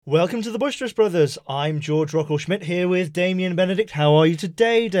Welcome to the Boisterous Brothers. I'm George Rockwell Schmidt here with Damien Benedict. How are you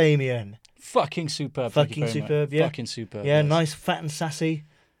today, Damien? Fucking superb. Fucking superb, yeah. Fucking superb. Yeah, yes. nice, fat and sassy.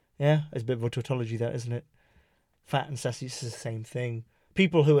 Yeah, it's a bit of a tautology, that, isn't it? Fat and sassy, it's the same thing.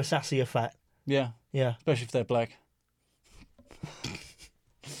 People who are sassy are fat. Yeah. Yeah. Especially if they're black.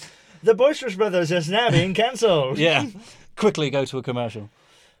 The Boisterous Brothers is now being cancelled. Yeah. Quickly go to a commercial.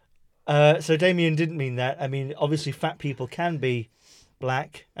 So Damien didn't mean that. I mean, obviously fat people can be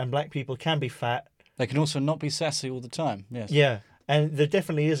black and black people can be fat. They can also not be sassy all the time. Yes. Yeah. And there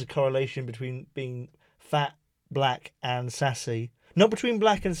definitely is a correlation between being fat, black, and sassy. Not between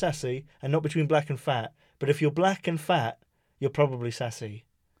black and sassy, and not between black and fat. But if you're black and fat, you're probably sassy.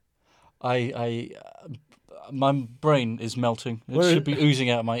 My brain is melting. It should be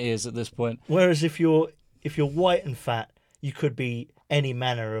oozing out of my ears at this point. Whereas if you're white and fat, you could be any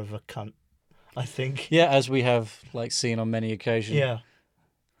manner of a cunt, I think. Yeah, as we have seen on many occasions. Yeah.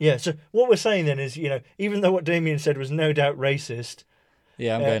 Yeah, so what we're saying then is, even though what Damien said was no doubt racist.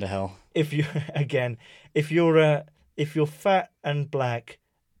 Yeah, I'm going to hell. If you're fat and black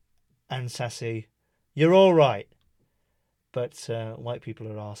and sassy, you're all right. But white people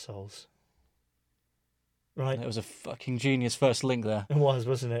are arseholes. Right? That was a fucking genius first link there. It was,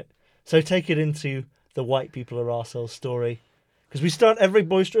 wasn't it? So take it into the white people are arseholes story. Because we start every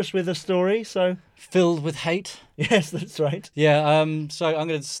Boisterous with a story, so... Filled with hate. Yes, that's right. Yeah, so I'm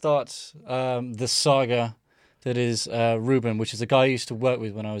going to start the saga that is Ruben, which is a guy I used to work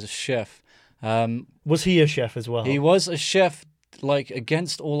with when I was a chef. Was he a chef as well? He was a chef,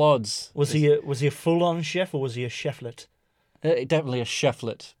 against all odds. Was he a full-on chef, or was he a cheflet? Definitely a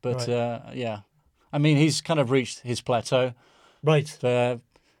cheflet, but right. yeah. I mean, he's kind of reached his plateau. Right. But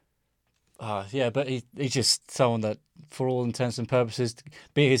he's just someone that, for all intents and purposes,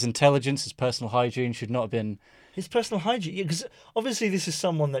 be it his intelligence, his personal hygiene, should not have been... His personal hygiene? Because obviously this is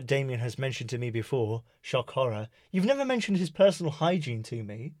someone that Damien has mentioned to me before. Shock horror. You've never mentioned his personal hygiene to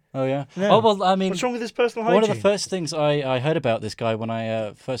me. Oh, yeah? No. Oh, well, I mean... What's wrong with his personal hygiene? One of the first things I heard about this guy when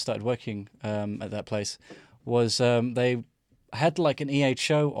I first started working at that place was they had an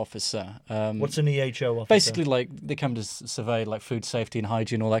EHO officer. What's an EHO officer? Basically, they come to survey food safety and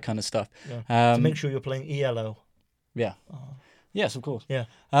hygiene, all that kind of stuff. Yeah. To make sure you're playing ELO. Yeah. Oh. Yes, of course. Yeah.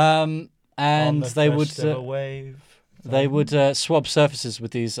 And they would swab surfaces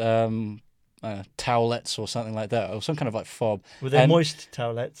with these towelettes or something like that, or some kind of fob. Were they moist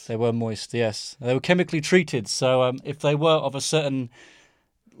towelettes? They were moist, yes. They were chemically treated, so if they were of a certain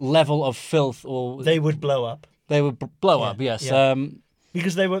level of filth, or they would blow up. They would blow up, yes. Yeah.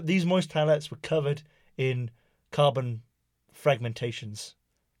 Because these moist towelettes were covered in carbon fragmentations.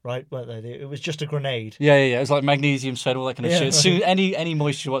 Right, weren't they? It was just a grenade. Yeah. It was like magnesium spread, all that kind of shit. So any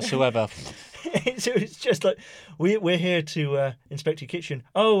moisture whatsoever. So it's just we're here to inspect your kitchen.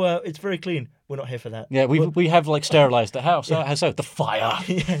 Oh, it's very clean. We're not here for that. Yeah, we have sterilised the house. Yeah. How so? The fire.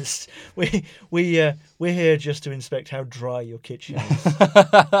 Yes, we're here just to inspect how dry your kitchen is.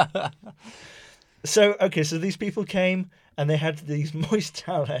 So these people came and they had these moist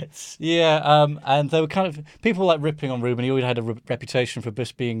towelettes. Yeah, and they were kind of people ripping on Ruben. He always had a reputation for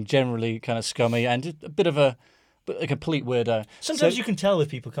just being generally kind of scummy and a bit of a complete weirdo. Sometimes you can tell with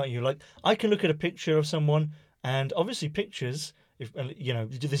people, can't you? I can look at a picture of someone, and obviously pictures.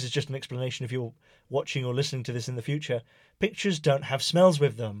 This is just an explanation if you're watching or listening to this in the future. Pictures don't have smells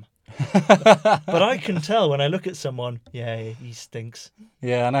with them. But I can tell when I look at someone, yeah, he stinks.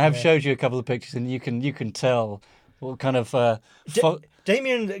 Yeah, and I have showed you a couple of pictures, and you can tell what kind of...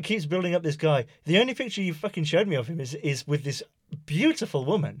 Damien keeps building up this guy. The only picture you fucking showed me of him is with this beautiful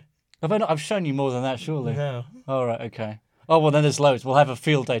woman. Have I not? I've shown you more than that, surely. No. All right, okay. Oh, well, then there's loads. We'll have a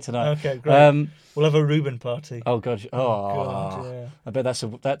field day tonight. Okay, great. We'll have a Reuben party. Oh, God. God, yeah. I bet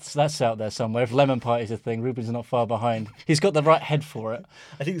that's out there somewhere. If lemon party's a thing, Reuben's not far behind. He's got the right head for it.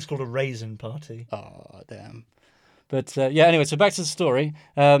 I think it's called a raisin party. Oh, damn. But, anyway, so back to the story.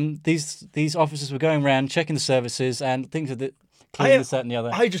 These officers were going around, checking the services, and things that cleaning this, that, and the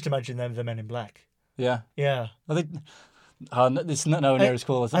other. I just imagine them the Men in Black. Yeah. Yeah. I think... it's not nowhere near as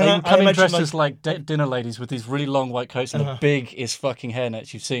cool as... They would come in dressed as dinner ladies with these really long white coats and the biggest fucking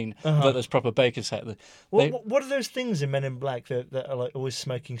hairnets you've seen. Like those proper baker's hat. What are those things in Men in Black that are always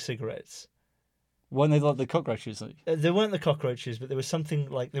smoking cigarettes? Weren't they the cockroaches? They weren't the cockroaches, but there was something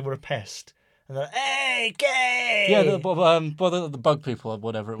they were a pest. And they're like, hey, gay! Yeah, the bug people or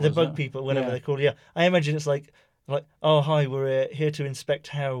whatever it was. The bug people, whatever they're called, yeah. I imagine it's like, oh, hi, we're here to inspect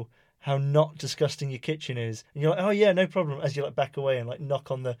how not disgusting your kitchen is, and you're like, oh yeah, no problem, as you back away and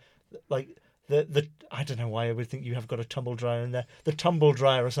knock on the I don't know why I would think you have got a tumble dryer in there, the tumble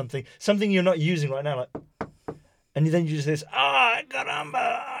dryer or something you're not using right now, And then you just this, caramba,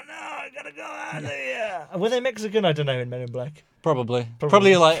 oh, no, I gotta go out of here. Were they Mexican? I don't know, in Men in Black. Probably like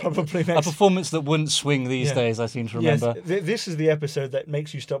probably a performance that wouldn't swing these days, I seem to remember. Yes, this is the episode that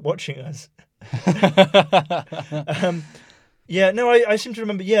makes you stop watching us. I seem to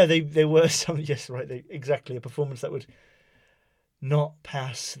remember, they were some, yes, right, exactly, a performance that would not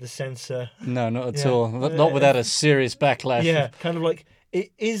pass the censor. No, not at all. Not without a serious backlash. Yeah, kind of like,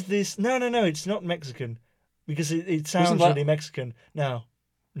 is this... No, it's not Mexican. Because it sounds really Mexican. No.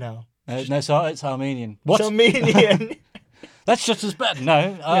 No, it's Armenian. What? It's Armenian. That's just as bad.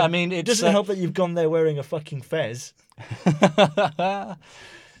 No, I mean... It doesn't help that you've gone there wearing a fucking fez.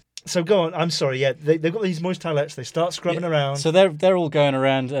 So go on. I'm sorry. Yeah, they've got these moist towelettes. They start scrubbing around. So they're all going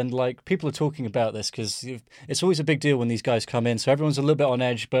around, and like people are talking about this because it's always a big deal when these guys come in. So everyone's a little bit on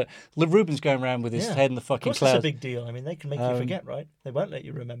edge. But Ruben's going around with his head in the fucking clouds. It's a big deal. I mean, they can make you forget, right? They won't let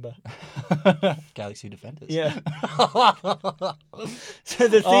you remember. Galaxy Defenders. Yeah. So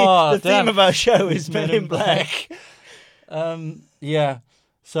the theme of our show is Men in Black. Yeah.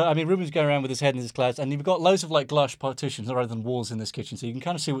 So, I mean, Ruben's going around with his head in his clouds, and you've got loads of, like, glass partitions rather than walls in this kitchen, so you can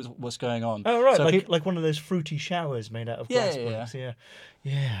kind of see what's going on. Oh, right, so like one of those fruity showers made out of glass blocks.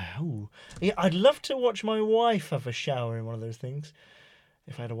 Yeah. Ooh. Yeah, I'd love to watch my wife have a shower in one of those things,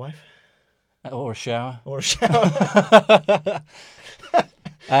 if I had a wife. Or a shower.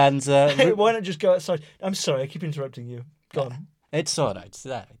 And why not just go outside? I'm sorry, I keep interrupting you. Go on. It's all right. Was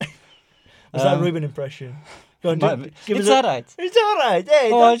that a Ruben impression? Go on, it's all right. It's all right.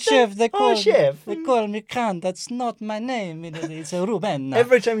 Hey, chef, they call me Khan. That's not my name. It's a Ruben.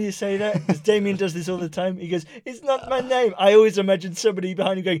 Every time you say that, because Damien does this all the time, he goes, "It's not my name." I always imagine somebody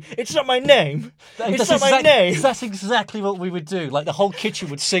behind you going, "It's not my name. It's not my name." That's exactly what we would do. Like the whole kitchen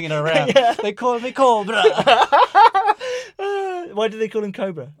would sing it around. They call me Cobra. Why do they call him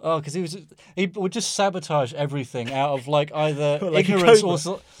Cobra? Oh, because he would just sabotage everything out of like either ignorance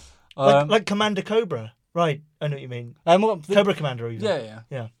or like Commander Cobra. Right, I know what you mean. Cobra Commander, even.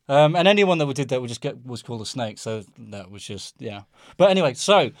 Yeah. And anyone that did that was called a snake. So that was just But anyway,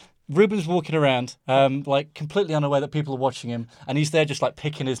 so Ruben's walking around, like completely unaware that people are watching him, and he's there just like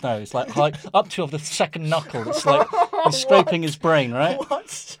picking his nose, like up to the second knuckle. It's like he's scraping his brain, right?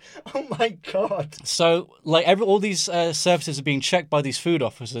 What? Oh my god! So like all these services are being checked by these food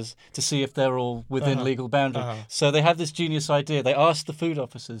officers to see if they're all within legal boundary. So they have this genius idea. They ask the food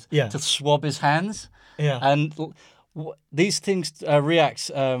officers to swab his hands. Yeah. And these things react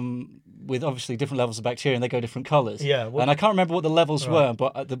with obviously different levels of bacteria, and they go different colours. Yeah. And I can't remember what the levels were,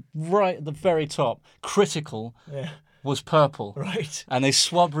 but at the very top, critical was purple. Right. And they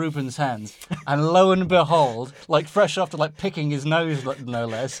swab Ruben's hands, and lo and behold, like fresh after like picking his nose, no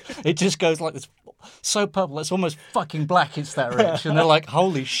less, it just goes like this. So purple, it's almost fucking black. It's that rich, and they're like,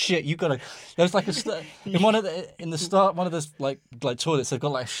 "Holy shit, you gotta." There's like one of the like toilets. They've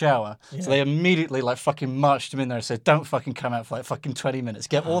got like a shower, so they immediately like fucking marched him in there and said, "Don't fucking come out for like fucking 20 minutes.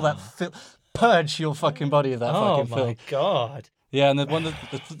 Get all that purge your fucking body of that fucking filth." Oh my god! Yeah, and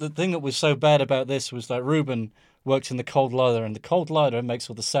the thing that was so bad about this was that Ruben works in the cold larder, and the cold larder makes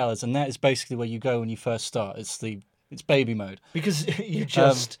all the salads, and that is basically where you go when you first start. It's baby mode. Because you're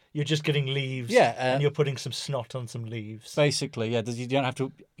just getting leaves, and you're putting some snot on some leaves. Basically, you don't have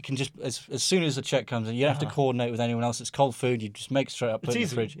to. You can just as soon as the check comes in, you don't have to coordinate with anyone else. It's cold food. You just make straight up, put it in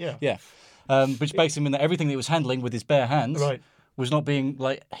the fridge. Yeah. Which basically meant that everything that he was handling with his bare hands was not being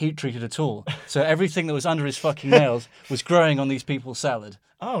like heat treated at all. So everything that was under his fucking nails was growing on these people's salad.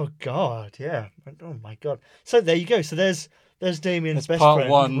 Oh god, yeah. Oh my god. So there you go. So there's Damien's best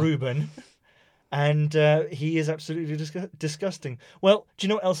friend, Ruben. And he is absolutely disgusting. Well, do you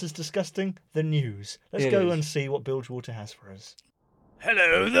know what else is disgusting? The news. Let's go and see what Bilgewater has for us.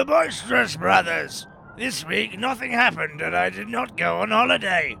 Hello, the Boisterous brothers. This week, nothing happened and I did not go on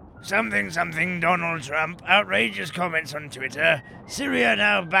holiday. Something Donald Trump, outrageous comments on Twitter, Syria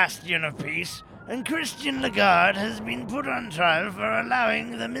now bastion of peace, and Christian Lagarde has been put on trial for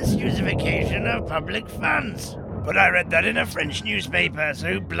allowing the misusification of public funds. But I read that in a French newspaper, so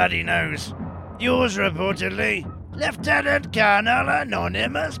who bloody knows? Yours reportedly, Lieutenant Colonel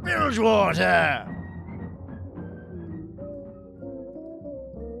Anonymous Bilgewater.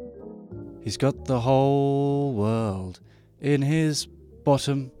 He's got the whole world in his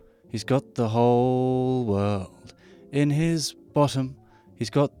bottom. He's got the whole world in his bottom. He's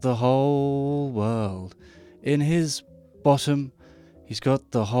got the whole world in his bottom. He's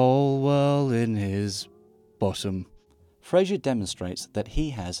got the whole world in his bottom. Fraser demonstrates that he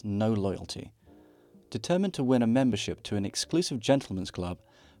has no loyalty. Determined to win a membership to an exclusive gentleman's club,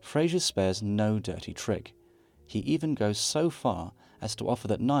 Fraser spares no dirty trick. He even goes so far as to offer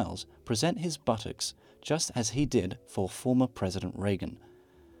that Niles present his buttocks just as he did for former President Reagan.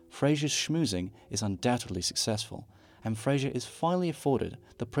 Frasier's schmoozing is undoubtedly successful, and Frasier is finally afforded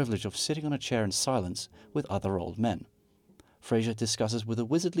the privilege of sitting on a chair in silence with other old men. Frasier discusses with a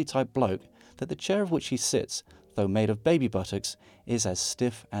wizardly-type bloke that the chair of which he sits, though made of baby buttocks, is as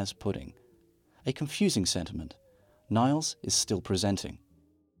stiff as pudding. A confusing sentiment. Niles is still presenting.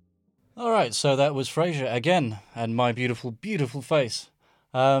 All right, so that was Frasier again, and my beautiful, beautiful face.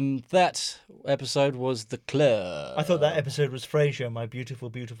 That episode was The Club. I thought that episode was Frasier, My Beautiful,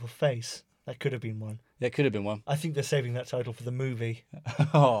 Beautiful Face. That could have been one. That could have been one. I think they're saving that title for the movie.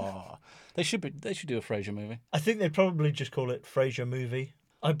 Oh, they should do a Frasier movie. I think they'd probably just call it Frasier Movie.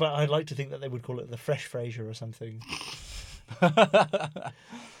 But I'd like to think that they would call it The Fresh Frasier or something.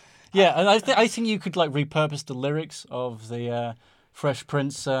 Yeah, and I think you could like repurpose the lyrics of the Fresh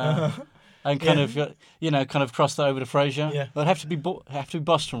Prince and kind of kind of cross that over to Frasier. Yeah. But have to be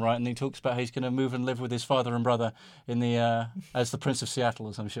Boston, right? And he talks about how he's going to move and live with his father and brother in the as the Prince of Seattle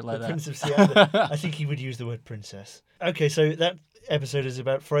or some shit like that. Prince of Seattle. I think he would use the word princess. Okay, so that episode is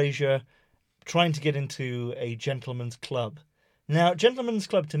about Frasier trying to get into a gentleman's club. Now, gentleman's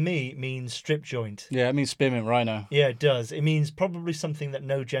club to me means strip joint. Yeah, it means spearmint rhino. Yeah, it does. It means probably something that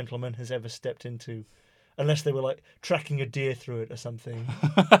no gentleman has ever stepped into. Unless they were like tracking a deer through it or something.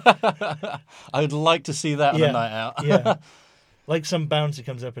 I would like to see that on a night out. Yeah. Like some bouncer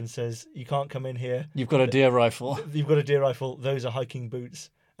comes up and says, "You can't come in here. You've got a deer rifle. You've got a deer rifle. Those are hiking boots."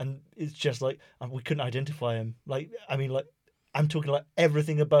 And it's just like, we couldn't identify him. I'm talking like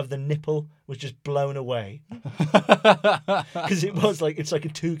everything above the nipple was just blown away. Because it's like a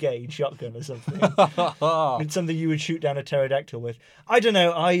 2-gauge shotgun or something. It's something you would shoot down a pterodactyl with. I don't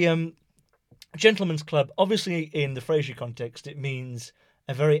know. Gentleman's Club, obviously in the Frasier context, it means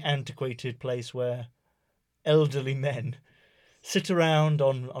a very antiquated place where elderly men sit around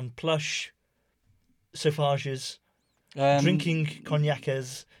on plush sophages, drinking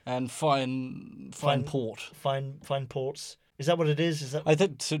cognacs and fine port. Fine ports. Is that what it is? Is that? I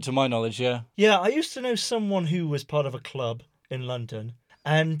think, to my knowledge, yeah. Yeah, I used to know someone who was part of a club in London,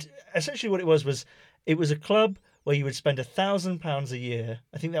 and essentially what it was a club where you would spend £1,000 a year.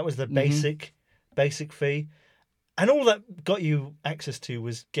 I think that was the basic fee, and all that got you access to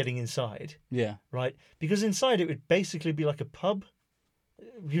was getting inside. Yeah, right. Because inside it would basically be like a pub.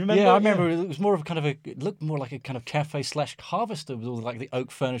 You remember? Yeah, I remember. It was more of it looked more like a kind of cafe / harvester with all like the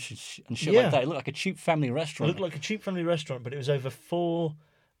oak furniture and shit like that. It looked like a cheap family restaurant. It looked like a cheap family restaurant, but it was over 4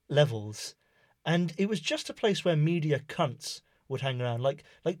 levels, and it was just a place where media cunts would hang around, like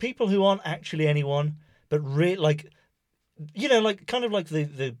people who aren't actually anyone, but kind of like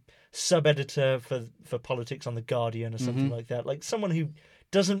the sub-editor for politics on The Guardian or something like that, like someone who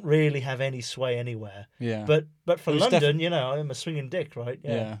doesn't really have any sway anywhere. Yeah. But for London, I'm a swinging dick, right?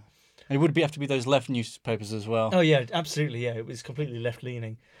 Yeah. And it would have to be those left newspapers as well. Oh yeah, absolutely. Yeah, it was completely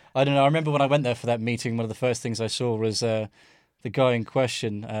left-leaning. I don't know. I remember when I went there for that meeting, one of the first things I saw was the guy in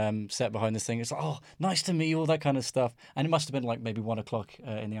question sat behind this thing. It's like, "Oh, nice to meet you," all that kind of stuff. And it must have been like maybe 1 o'clock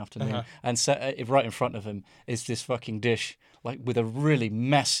in the afternoon. And right in front of him is this fucking dish, like with a really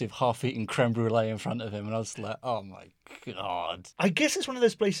massive half-eaten creme brulee in front of him. And I was like, oh my God. I guess it's one of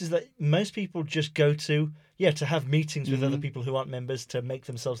those places that most people just go to, to have meetings with other people who aren't members to make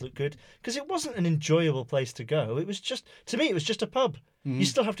themselves look good. Because it wasn't an enjoyable place to go. It was just, to me, it was just a pub. You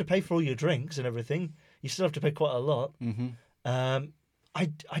still have to pay for all your drinks and everything. You still have to pay quite a lot. I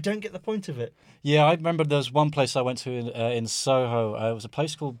don't get the point of it. Yeah, I remember there was one place I went to in Soho. It was a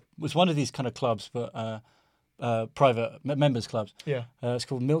place it was one of these kind of clubs, but private members clubs. Yeah. It's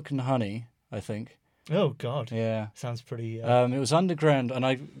called Milk and Honey, I think. Oh God. Yeah. Sounds pretty. It was underground, and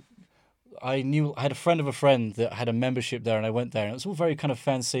I had a friend of a friend that had a membership there, and I went there, and it was all very kind of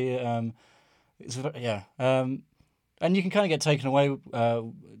fancy. And you can kind of get taken away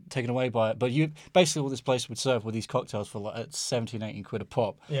by it. But basically all this place would serve with these cocktails for like 17, 18 quid a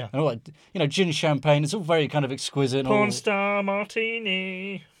pop. Yeah. And all like, gin and champagne. It's all very kind of exquisite. Porn star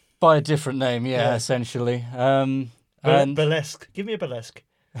martini. By a different name, essentially. Burlesque. Give me a burlesque.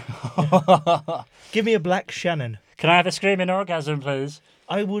 Give me a Black Shannon. Can I have a screaming orgasm, please?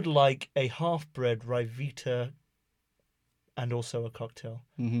 I would like a half-bred Rivita and also a cocktail.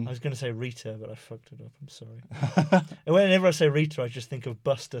 I was going to say Rita, but I fucked it up. I'm sorry. And whenever I say Rita, I just think of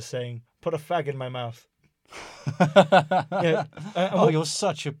Buster saying, "Put a fag in my mouth." You're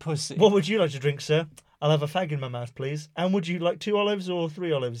such a pussy. What would you like to drink, sir? I'll have a fag in my mouth, please. And would you like 2 olives or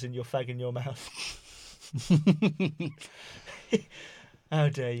 3 olives in your fag in your mouth? How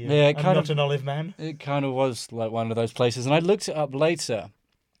dare you? Yeah, I'm not an olive man. It kind of was like one of those places. And I looked it up later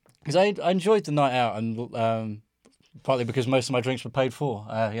because I enjoyed the night out, and partly because most of my drinks were paid for,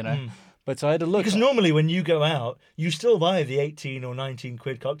 But I had a look. Because normally when you go out, you still buy the 18 or 19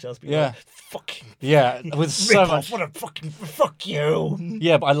 quid cocktails. But you're like, fucking with so rip much. off, what a fucking fuck you.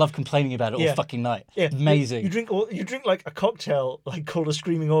 Yeah, but I love complaining about it all Yeah. fucking night. Yeah, Amazing. You drink like a cocktail like called a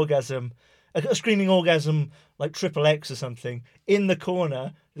screaming orgasm, a screaming orgasm like triple X or something. In the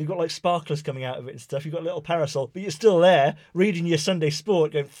corner, you've got like sparklers coming out of it and stuff. You've got a little parasol, but you're still there reading your Sunday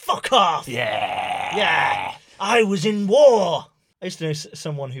Sport, going fuck off. Yeah. I was in war. I used to know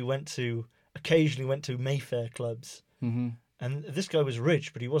someone who occasionally went to Mayfair clubs. Mm-hmm. And this guy was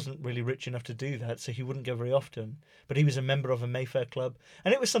rich, but he wasn't really rich enough to do that, so he wouldn't go very often. But he was a member of a Mayfair club,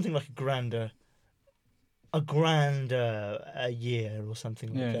 and it was something like a grand a year or something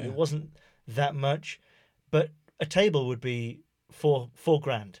like that. Yeah. It wasn't that much, but a table would be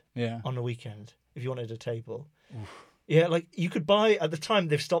 $4,000 on a weekend if you wanted a table. Oof. Yeah, like you could buy, at the time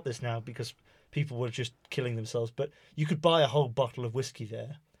they've stopped this now because people were just killing themselves, but you could buy a whole bottle of whiskey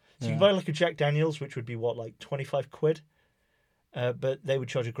there. So you could buy like a Jack Daniels, which would be like 25 quid, but they would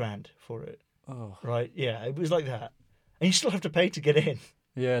charge $1,000 for it. Oh. Right? Yeah, it was like that. And you still have to pay to get in.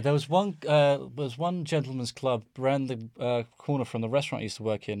 Yeah, there was one gentleman's club around the corner from the restaurant I used to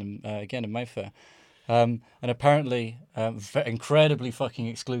work in, again in Mayfair. And apparently incredibly fucking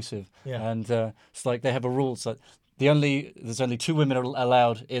exclusive. Yeah. And it's like they have a rule. It's like there's only 2 women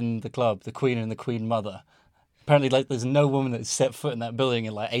allowed in the club, the Queen and the Queen Mother. Apparently, like there's no woman that's set foot in that building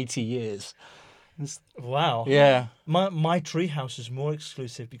in like 80 years. Wow. Yeah. My tree house is more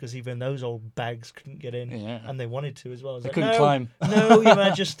exclusive because even those old bags couldn't get in, and they wanted to as well. They couldn't climb. No, Your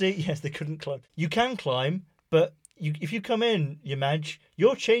Majesty. Yes, they couldn't climb. You can climb, but if you come in, Your Madge,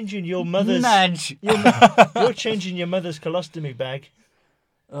 you're changing your mother's... Madge! You're changing your mother's colostomy bag.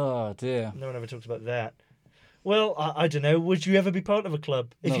 Oh, dear. No one ever talks about that. Well, I don't know. Would you ever be part of a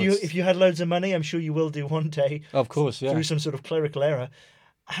club? If you had loads of money, I'm sure you will do one day. Of course, yeah. Through some sort of clerical error.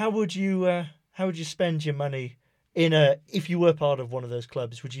 How would you spend your money if you were part of one of those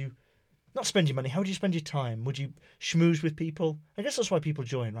clubs? Would you not spend your money? How would you spend your time? Would you schmooze with people? I guess that's why people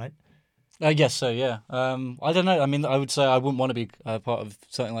join, right? I guess so, yeah. I don't know. I mean, I would say I wouldn't want to be part of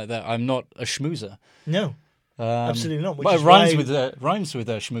something like that. I'm not a schmoozer. No. Absolutely not. Well, it rhymes with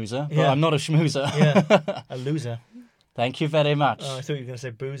schmoozer, but I'm not a schmoozer. Yeah, a loser. Thank you very much. Oh, I thought you were going to say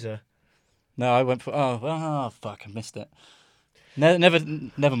boozer. No, I went for... Oh, fuck, I missed it.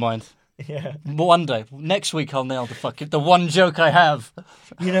 Never mind. Yeah. One day. Next week I'll nail the one joke I have.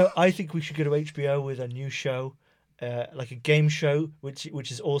 You know, I think we should go to HBO with a new show, like a game show,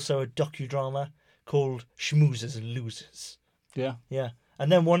 which is also a docudrama called Schmoozers and Losers. Yeah. Yeah.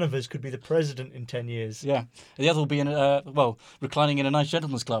 And then one of us could be the president in 10 years. Yeah. The other will be reclining in a nice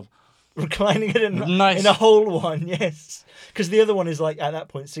gentleman's club. Reclining it in a whole one, yes. Because the other one is like, at that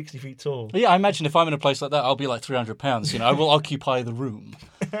point, 60 feet tall. Yeah, I imagine if I'm in a place like that, I'll be like 300 pounds. You know, I will occupy the room.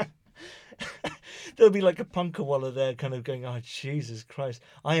 There'll be like a punker there kind of going, oh, Jesus Christ,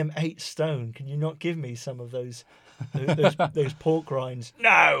 I am 8 stone. Can you not give me some of those pork rinds?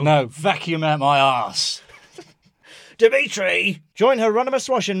 No, vacuum out my arse. Dimitri! Join Hieronymus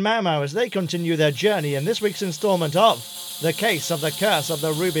Swash and Mau Mau as they continue their journey in this week's instalment of The Case of the Curse of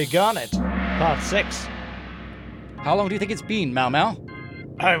the Ruby Garnet, Part 6. How long do you think it's been, Mau Mau?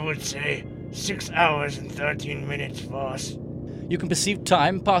 I would say 6 hours and 13 minutes, boss. You can perceive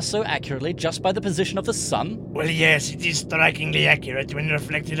time pass so accurately just by the position of the sun? Well, yes, it is strikingly accurate when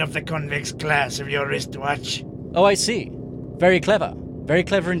reflected off the convex glass of your wristwatch. Oh, I see. Very clever. Very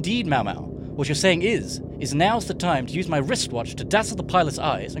clever indeed, Mau Mau. What you're saying is now's the time to use my wristwatch to dazzle the pilot's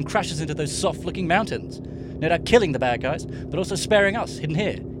eyes and crash us into those soft-looking mountains. No doubt killing the bad guys, but also sparing us, hidden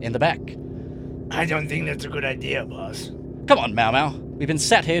here, in the back. I don't think that's a good idea, boss. Come on, Mau Mau. We've been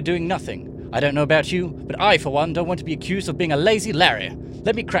sat here doing nothing. I don't know about you, but I, for one, don't want to be accused of being a lazy Larry.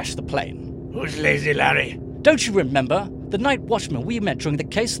 Let me crash the plane. Who's lazy Larry? Don't you remember? The night watchman we met during the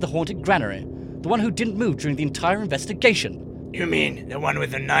case of the haunted granary. The one who didn't move during the entire investigation. You mean the one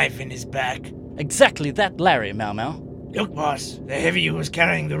with the knife in his back? Exactly that Larry, Mau Mau. Look, boss, the heavy who was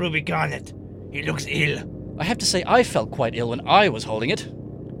carrying the Ruby Garnet. He looks ill. I have to say I felt quite ill when I was holding it.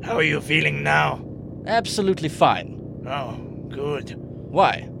 How are you feeling now? Absolutely fine. Oh, good.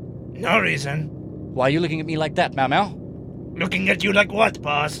 Why? No reason. Why are you looking at me like that, Mau Mau? Looking at you like what,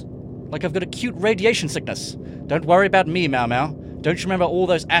 boss? Like I've got acute radiation sickness. Don't worry about me, Mau Mau. Don't you remember all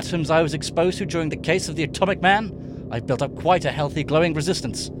those atoms I was exposed to during the case of the Atomic Man? I've built up quite a healthy glowing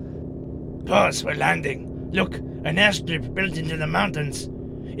resistance. Boss, we're landing. Look, an airstrip built into the mountains.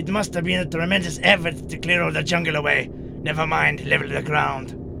 It must have been a tremendous effort to clear all the jungle away. Never mind, level the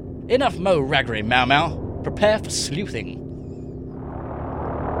ground. Enough mo-raggery, Mau Mau. Prepare for sleuthing.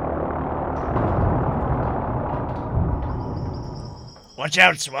 Watch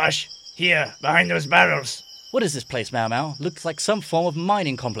out, Swash. Here, behind those barrels. What is this place, Mau Mau? Looks like some form of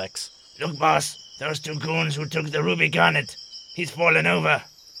mining complex. Look, boss, those two goons who took the ruby garnet. He's fallen over.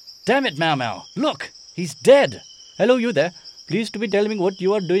 Damn it, Mau Mau. Look, he's dead. Hello, you there. Please to be telling me what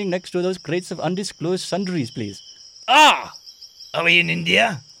you are doing next to those crates of undisclosed sundries, please. Ah! Are we in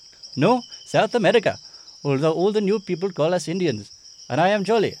India? No, South America. Although all the new people call us Indians. And I am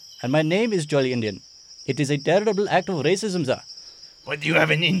Jolly, and my name is Jolly Indian. It is a terrible act of racism, sir. But you have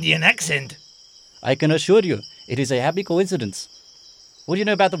an Indian accent. I can assure you, it is a happy coincidence. What do you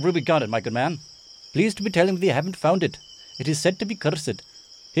know about the ruby garnet, my good man? Please to be telling me you haven't found it. It is said to be cursed.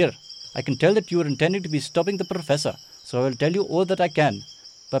 Here, I can tell that you are intending to be stopping the professor, so I will tell you all that I can.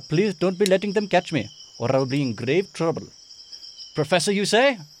 But please don't be letting them catch me, or I will be in grave trouble. Professor, you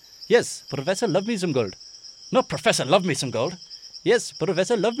say? Yes, Professor love me some gold. No, Professor love me some gold. Yes,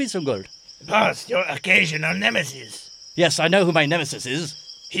 Professor love me some gold. Boss, your occasional nemesis. Yes, I know who my nemesis is.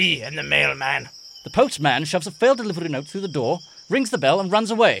 He and the mailman. The postman shoves a failed delivery note through the door, rings the bell and runs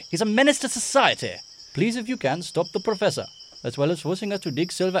away. He's a menace to society. Please, if you can, stop the professor, as well as forcing us to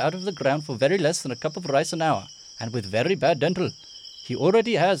dig silver out of the ground for very less than a cup of rice an hour, and with very bad dental. He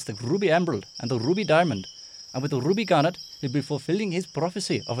already has the ruby emerald and the ruby diamond, and with the ruby garnet, he'll be fulfilling his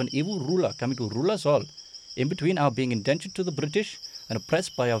prophecy of an evil ruler coming to rule us all, in between our being indentured to the British and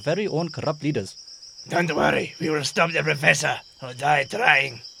oppressed by our very own corrupt leaders. Don't worry, we will stop the professor or die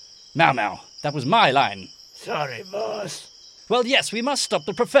trying. Mau Mau, that was my line. Sorry, boss. Well, yes, we must stop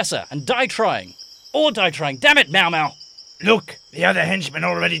the professor and die trying. Or die trying. Damn it, Mau Mau. Look, the other henchmen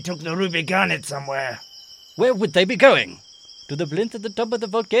already took the ruby garnet somewhere. Where would they be going? To the plinth at the top of the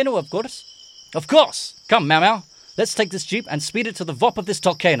volcano, of course. Of course. Come, Mau Mau. Let's take this jeep and speed it to the top of this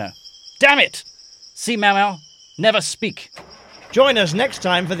volcano. Damn it! See, Mau Mau, never speak. Join us next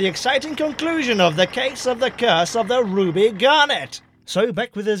time for the exciting conclusion of the case of the curse of the ruby garnet. So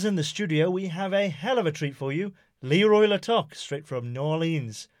back with us in the studio, we have a hell of a treat for you. Leroy Latoc, straight from New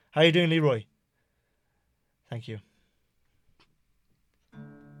Orleans. How you doing, Leroy? Thank you.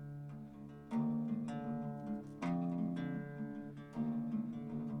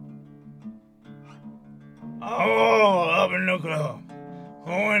 Oh, up in the club.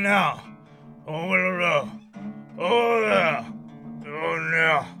 Going now. Over the road. Over there. Going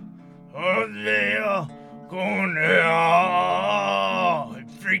there. Over there. Going there.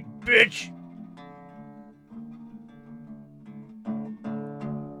 Freak bitch.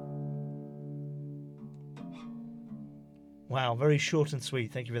 Wow, very short and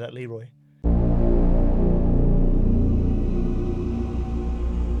sweet. Thank you for that, Leroy.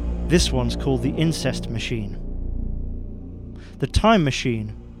 This one's called the Incest Machine. The Time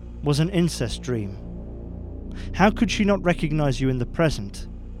Machine was an incest dream. How could she not recognize you in the present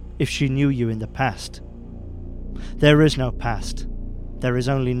if she knew you in the past? There is no past. There is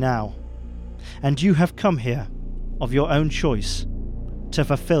only now. And you have come here, of your own choice, to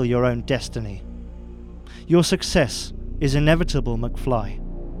fulfill your own destiny. Your success is inevitable, McFly.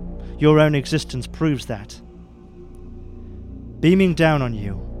 Your own existence proves that. Beaming down on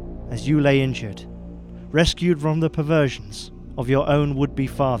you as you lay injured, rescued from the perversions of your own would-be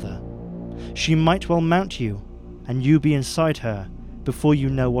father, she might well mount you and you be inside her before you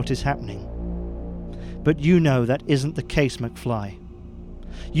know what is happening. But you know that isn't the case, McFly.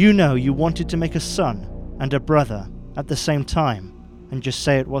 You know you wanted to make a son and a brother at the same time and just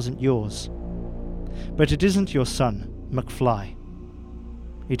say it wasn't yours. But it isn't your son, McFly.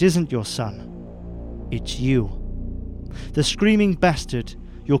 It isn't your son. It's you. The screaming bastard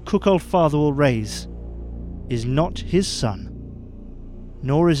your cuckold father will raise is not his son.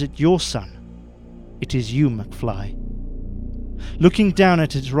 Nor is it your son. It is you, McFly. Looking down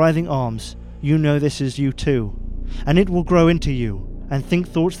at its writhing arms, you know this is you too, and it will grow into you and think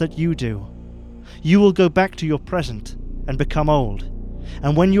thoughts that you do. You will go back to your present and become old,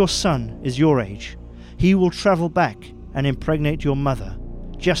 and when your son is your age, he will travel back and impregnate your mother,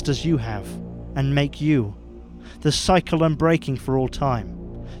 just as you have, and make you. The cycle unbreaking for all time.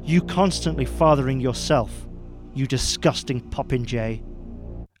 You constantly fathering yourself, you disgusting popinjay.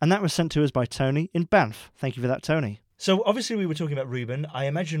 And that was sent to us by Tony in Banff. Thank you for that, Tony. So obviously we were talking about Ruben. I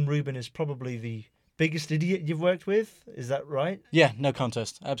imagine Ruben is probably the biggest idiot you've worked with. Is that right? Yeah, no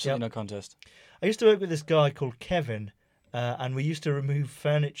contest. Absolutely Yep. no contest. I used to work with this guy called Kevin, and we used to remove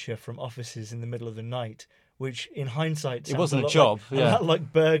furniture from offices in the middle of the night, which in hindsight It wasn't a lot job, like, yeah. a lot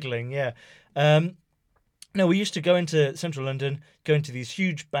like burgling, yeah. No, we used to go into central London, go into these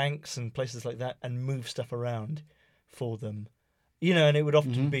huge banks and places like that and move stuff around for them. You know, and it would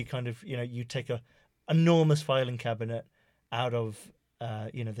often be kind of, you know, you take a enormous filing cabinet out of,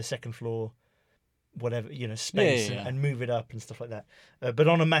 the second floor whatever, space Yeah. and move it up and stuff like that. But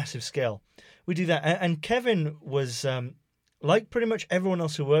on a massive scale, we do that. And Kevin was like pretty much everyone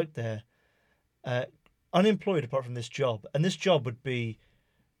else who worked there, unemployed apart from this job, and this job would be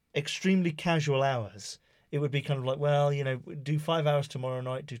extremely casual hours. It would be kind of like, well, do 5 hours tomorrow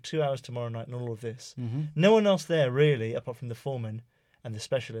night, do 2 hours tomorrow night, and all of this. Mm-hmm. No one else there really, apart from the foreman and the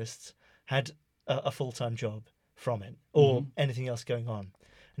specialists, had a full-time job from it or anything else going on.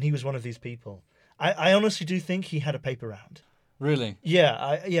 And he was one of these people. I honestly do think he had a paper round. Really?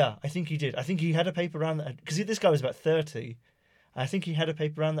 Yeah, I think he did. I think he had a paper round that because this guy was about 30. I think he had a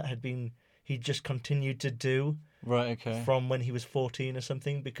paper round that he'd just continued to do. Right, okay. From when he was 14 or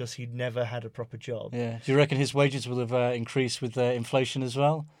something, because he'd never had a proper job. Yeah. Do you reckon his wages will have increased with inflation as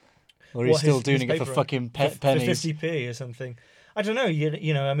well? Or he's still doing it for fucking pennies? For 50p or something. I don't know.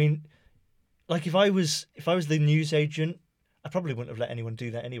 I mean, like if I was the news agent, I probably wouldn't have let anyone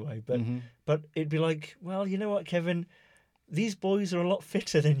do that anyway. But it'd be like, well, you know what, Kevin? These boys are a lot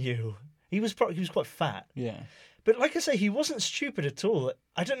fitter than you. He was quite fat. Yeah. But like I say, he wasn't stupid at all.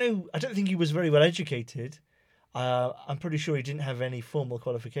 I don't know. I don't think he was very well educated. I'm pretty sure he didn't have any formal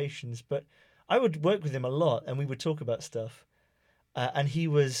qualifications, but I would work with him a lot and we would talk about stuff. And he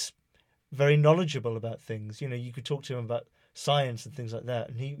was very knowledgeable about things. You could talk to him about science and things like that.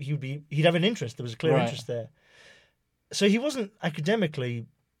 And he'd have an interest. There was a clear interest there. So he wasn't academically,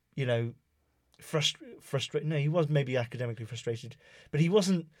 frustrated. No, he was maybe academically frustrated, but he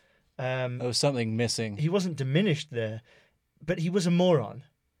wasn't. There was something missing. He wasn't diminished there, but he was a moron.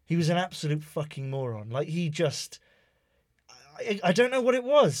 He was an absolute fucking moron. Like, he just... I don't know what it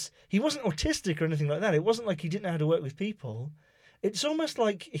was. He wasn't autistic or anything like that. It wasn't like he didn't know how to work with people. It's almost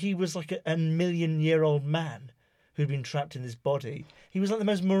like he was like a million-year-old man who'd been trapped in his body. He was like the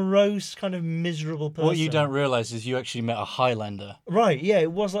most morose, kind of miserable person. What you don't realise is you actually met a Highlander. Right, yeah,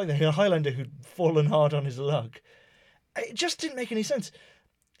 it was like a Highlander who'd fallen hard on his luck. It just didn't make any sense.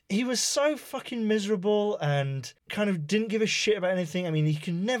 He was so fucking miserable and kind of didn't give a shit about anything. I mean, he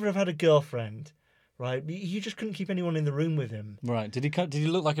could never have had a girlfriend, right? You just couldn't keep anyone in the room with him. Right. Did he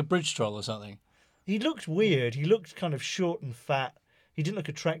look like a bridge troll or something? He looked weird. He looked kind of short and fat. He didn't look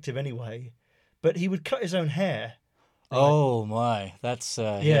attractive anyway. But he would cut his own hair. Right? Oh my, that's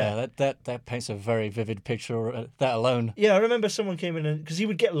that paints a very vivid picture. That alone. Yeah, I remember someone came in because he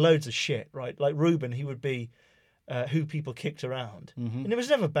would get loads of shit, right? Like Ruben, he would be who people kicked around. Mm-hmm. And it was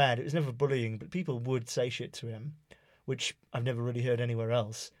never bad, it was never bullying, but people would say shit to him, which I've never really heard anywhere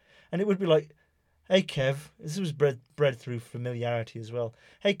else. And it would be like, hey Kev, this was bred through familiarity as well.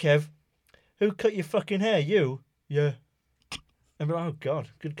 Hey Kev, who cut your fucking hair? You? Yeah. And be like, oh God,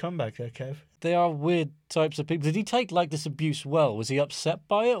 good comeback there, Kev. They are weird types of people. Did he take like this abuse well? Was he upset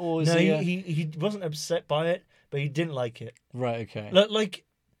by it, or was no, he? He wasn't upset by it, but he didn't like it. Right. Okay.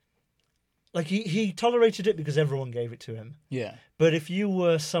 Like he tolerated it because everyone gave it to him. Yeah. But if you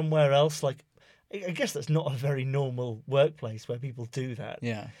were somewhere else, like, I guess that's not a very normal workplace where people do that.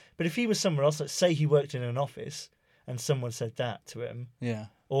 Yeah. But if he was somewhere else, like say he worked in an office and someone said that to him, Yeah.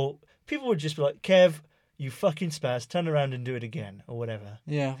 or people would just be like, Kev, you fucking spaz, turn around and do it again, or whatever.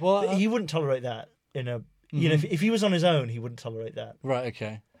 Yeah. Well, But he wouldn't tolerate that in a, if he was on his own, he wouldn't tolerate that. right.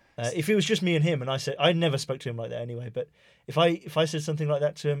 Okay. If it was just me and him, and I never spoke to him like that anyway. But if I said something like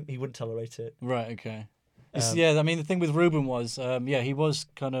that to him, he wouldn't tolerate it. Right. Okay. Yeah. I mean, the thing with Ruben was, he was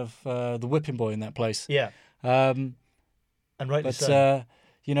kind of the whipping boy in that place. Yeah. And rightly but so.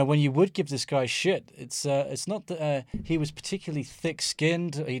 when you would give this guy shit, it's not that he was particularly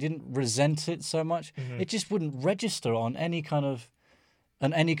thick-skinned. He didn't resent it so much. Mm-hmm. It just wouldn't register on any kind of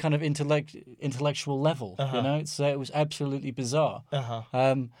intellectual level. Uh-huh. It was absolutely bizarre. Uh-huh.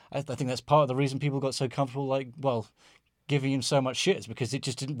 I think that's part of the reason people got so comfortable, giving him so much shit, is because it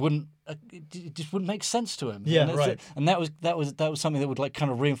just wouldn't make sense to him. Yeah, and right. And that was something that would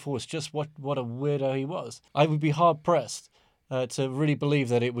kind of reinforce just what a weirdo he was. I would be hard pressed to really believe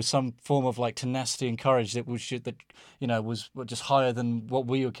that it was some form of tenacity and courage that was just higher than what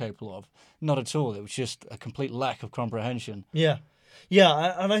we were capable of. Not at all. It was just a complete lack of comprehension. Yeah.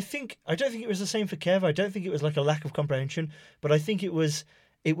 Yeah, and I don't think it was the same for Kev. I don't think it was like a lack of comprehension, but I think it was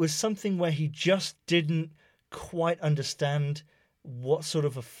something where he just didn't quite understand what sort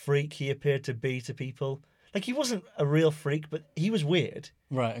of a freak he appeared to be to people. Like, he wasn't a real freak, but he was weird.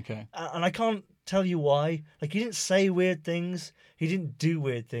 Right, okay. And I can't tell you why. Like, he didn't say weird things, he didn't do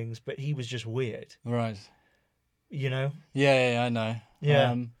weird things, but he was just weird. Right. You know? Yeah, I know.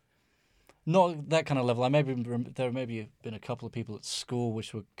 Yeah. Not that kind of level. There maybe been a couple of people at school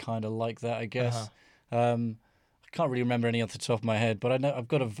which were kind of like that, I guess. Uh-huh. I can't really remember any off the top of my head, but I know I've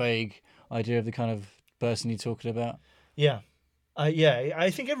got a vague idea of the kind of person you're talking about. Yeah. Yeah, I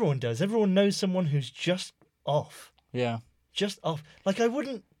think everyone does. Everyone knows someone who's just off. Yeah. Just off. Like, I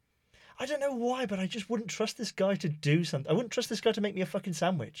don't know why, but I just wouldn't trust this guy to do something. I wouldn't trust this guy to make me a fucking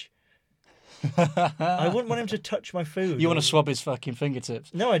sandwich. I wouldn't want him to touch my food. You want to swab his fucking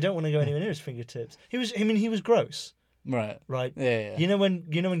fingertips? No, I don't want to go anywhere near his fingertips. He was gross. Right. Right. Yeah. You know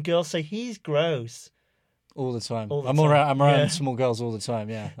when girls say he's gross. All the time. All the I'm time. I'm around Yeah. small girls all the time.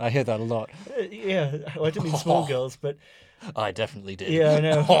 Yeah, I hear that a lot. Yeah, well, I didn't mean small girls, but I definitely did. yeah, I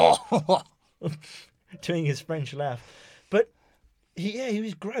know. Doing his French laugh, but he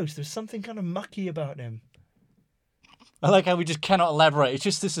was gross. There was something kind of mucky about him. I like how we just cannot elaborate. It's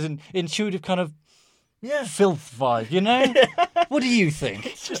just this is an intuitive kind of Yeah, filth vibe, you know? What do you think?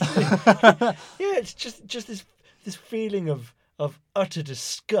 it's just yeah, it's just this feeling of utter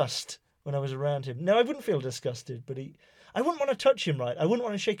disgust when I was around him. No, I wouldn't feel disgusted, but I wouldn't want to touch him. Right, I wouldn't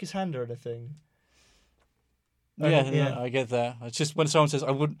want to shake his hand or anything. Yeah, Yeah. no, I get that. It's just when someone says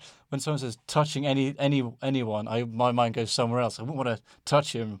when someone says touching anyone, my mind goes somewhere else. I wouldn't want to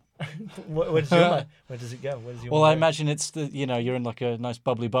touch him. Where does your mind, where does it go? Where does your Well, mind I go? imagine it's you're in like a nice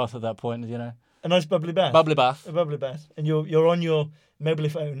bubbly bath at that point, A nice bubbly bath. bubbly bath, A bubbly bath, and you're on your mobile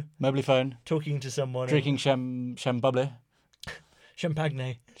phone mobile phone, talking to someone. drinking sham bubbly,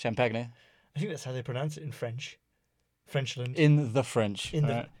 champagne. champagne I think that's how they pronounce it in French. Frenchland. in the French, in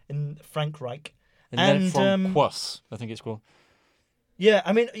Frankreich. and then and, from Quas, I think it's called. Yeah,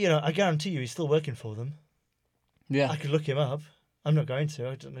 I mean, I guarantee you he's still working for them. Yeah, I could look him up. I'm not going to.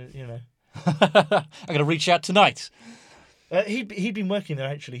 I don't know. I'm gonna reach out tonight. He'd been working there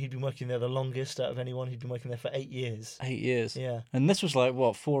actually. He'd been working there the longest out of anyone. He'd been working there for 8 years. 8 years. Yeah. And this was like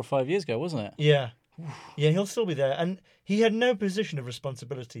what 4 or 5 years ago, wasn't it? Yeah. Yeah, he'll still be there. And he had no position of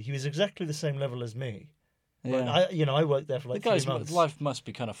responsibility. He was exactly the same level as me. Yeah. I worked there for like The guy's 3 months. life must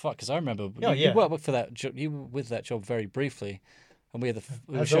be kind of fucked because I remember Oh, you yeah. worked for that job. You were with that job very briefly, and we were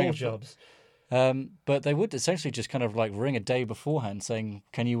As showing all up- jobs. But they would essentially just kind of like ring a day beforehand saying,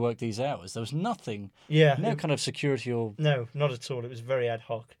 "Can you work these hours?" There was nothing, Yeah. no kind of security or. No, not at all. It was very ad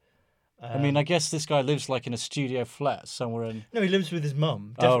hoc. I mean, I guess this guy lives like in a studio flat somewhere in. No, he lives with his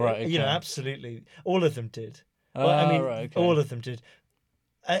mum. Oh, Definitely. right, okay. Absolutely. All of them did. Oh, Well, I mean, right, okay. all of them did.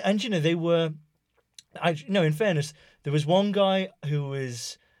 And they were. In fairness, there was one guy who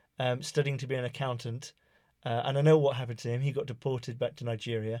was studying to be an accountant, and I know what happened to him. He got deported back to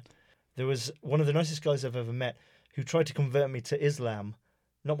Nigeria. There was one of the nicest guys I've ever met who tried to convert me to Islam.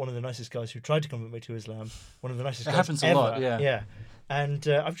 Not one of the nicest guys who tried to convert me to Islam. One of the nicest It guys happens a ever. lot, yeah. Yeah. And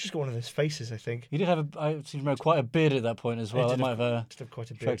I've just got one of those faces, I think. You did have I seem to remember quite a beard at that point as well. I That did might have Just have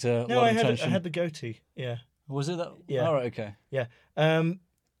quite a bit. attracted a No, lot I of had attention. I had the goatee. Yeah. Was it that? Yeah. All right. Okay. Yeah.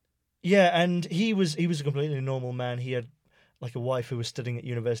 Yeah, and he was a completely normal man. He had like a wife who was studying at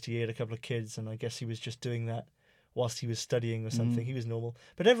university. He had a couple of kids, and I guess he was just doing that whilst he was studying or something. He was normal.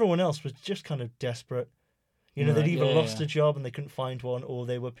 But everyone else was just kind of desperate. Right, They'd either yeah, lost yeah. a job and they couldn't find one, or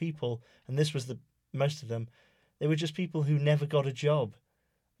they were people, and this was most of them. They were just people who never got a job,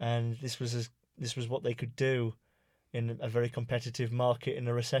 and this was what they could do in a very competitive market in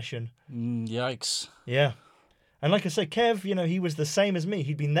a recession. Yikes. Yeah. And like I say, Kev, he was the same as me.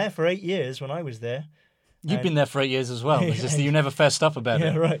 He'd been there for 8 years when I was there. You've been there for 8 years as well. It's just that you never fessed up about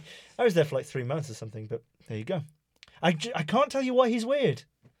Yeah, it. right. I was there for like 3 months or something, but there you go. I can't tell you why he's weird.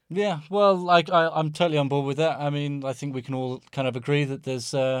 Yeah, well, I'm totally on board with that. I mean, I think we can all kind of agree that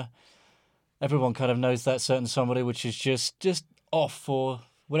there's everyone kind of knows that certain somebody which is just off for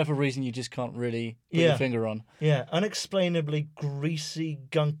whatever reason you just can't really put your finger on. Yeah, unexplainably greasy,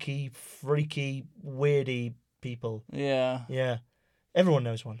 gunky, freaky, weirdy people. Yeah, Yeah. Everyone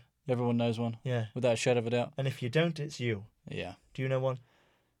knows one. everyone knows one Yeah. without a shadow of a doubt. And if you don't, it's you. Yeah. Do you know one?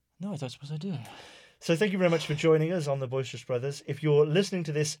 No, I don't suppose I do. So thank you very much for joining us on the Boisterous Brothers. If you're listening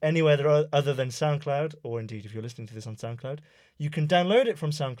to this anywhere other than SoundCloud, or indeed if you're listening to this on SoundCloud, you can download it from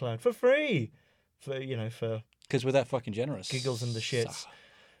SoundCloud for free. For Because we're that fucking generous. giggles and the shits.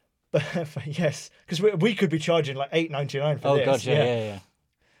 But yes, because we could be charging like $8.99 for this. Oh god, yeah.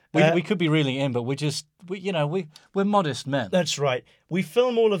 We could be reeling it in, but we're modest men. That's right. We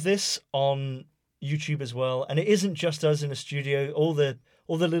film all of this on YouTube as well, and it isn't just us in a studio. All the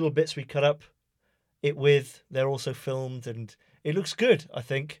little bits we cut up it with, they're also filmed, and it looks good, I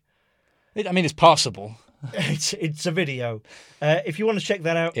think. It's possible. It's a video. If you want to check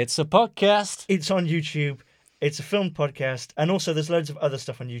that out, It's a podcast. it's on YouTube. It's a filmed podcast, and also there's loads of other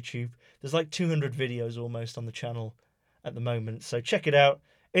stuff on YouTube. There's like 200 videos almost on the channel at the moment, so check it out.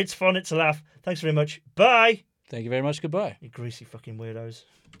 It's fun, it's a laugh. Thanks very much. Bye! Thank you very much. Goodbye. You greasy fucking weirdos.